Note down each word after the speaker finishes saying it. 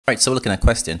Right, so we're looking at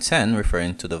question 10,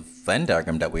 referring to the Venn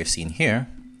diagram that we're seeing here.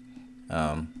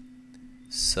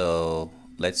 So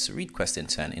let's read question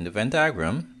 10. In the Venn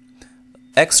diagram,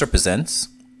 X represents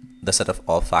the set of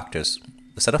all factors,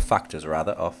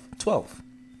 of 12.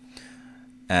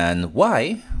 And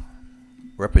Y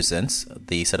represents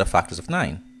the set of factors of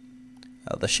 9.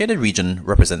 The shaded region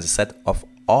represents a set of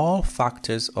all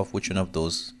factors of which one of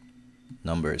those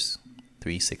numbers,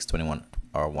 3, 6, 21,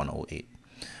 or 108.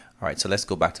 All right, so let's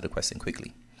go back to the question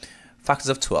quickly. Factors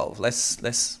of 12.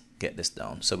 Let's get this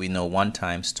down. So we know 1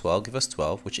 times 12 gives us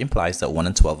 12, which implies that 1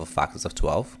 and 12 are factors of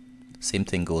 12. Same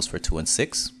thing goes for 2 and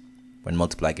 6. When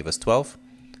multiply give us 12.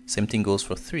 Same thing goes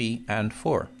for 3 and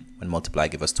 4. When multiply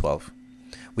give us 12.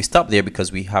 We stop there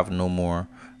because we have no more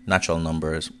natural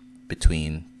numbers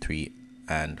between 3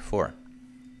 and 4.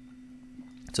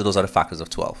 So those are the factors of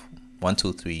 12. 1,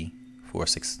 2, 3, 4,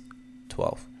 6,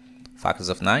 12. Factors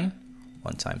of 9.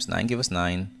 1 times 9 give us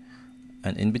 9,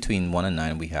 and in between 1 and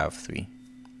 9 we have 3,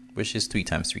 which is 3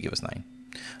 times 3 give us 9.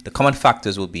 The common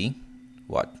factors will be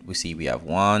what? We see we have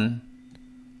 1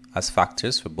 as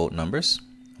factors for both numbers.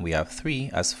 We have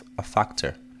 3 as a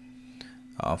factor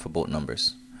for both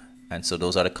numbers. And so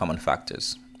those are the common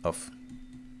factors of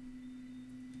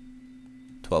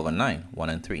 12 and 9, 1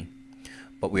 and 3.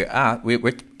 But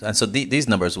and so these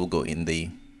numbers will go in the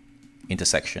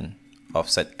intersection of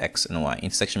set X and Y.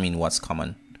 Intersection means what's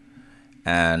common.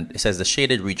 And it says the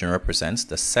shaded region represents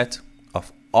the set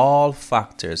of all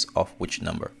factors of which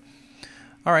number.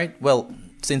 All right, well,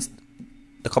 since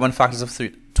the common factors of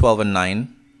 12 and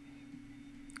 9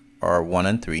 are 1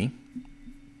 and 3,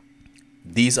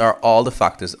 these are all the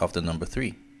factors of the number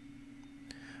 3.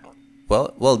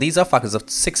 Well, these are factors of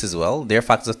 6 as well. They're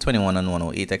factors of 21 and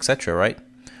 108, etc., right?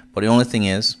 But the only thing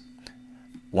is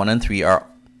 1 and 3 are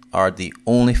the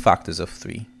only factors of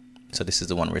 3. So this is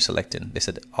the one we're selecting. They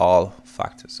said all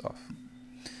factors of.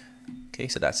 Okay,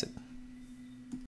 so that's it.